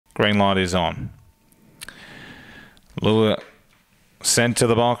Green light is on. Lure sent to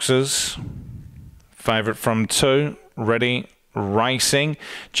the boxes. Favourite from 2. Ready. Racing,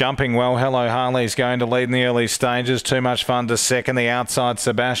 jumping well. Hello Harley's going to lead in the early stages. Too Much Fun to second. The outside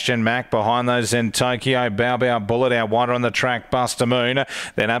Sebastian Mack. Behind those in Tokyo. Bow Bow Bullet out wider on the track. Buster Moon.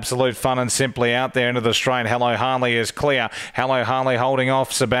 Then Absolute Fun and Simply out there into the straight. Hello Harley is clear. Hello Harley holding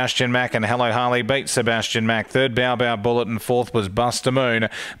off Sebastian Mack, and Hello Harley beats Sebastian Mack. Third Bow Bow Bullet, and fourth was Buster Moon.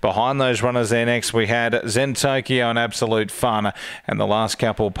 Behind those runners there next we had Zen Tokyo and Absolute Fun, and the last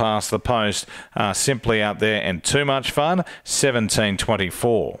couple past the post Simply out there and Too Much Fun.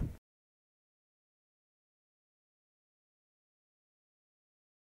 17.24.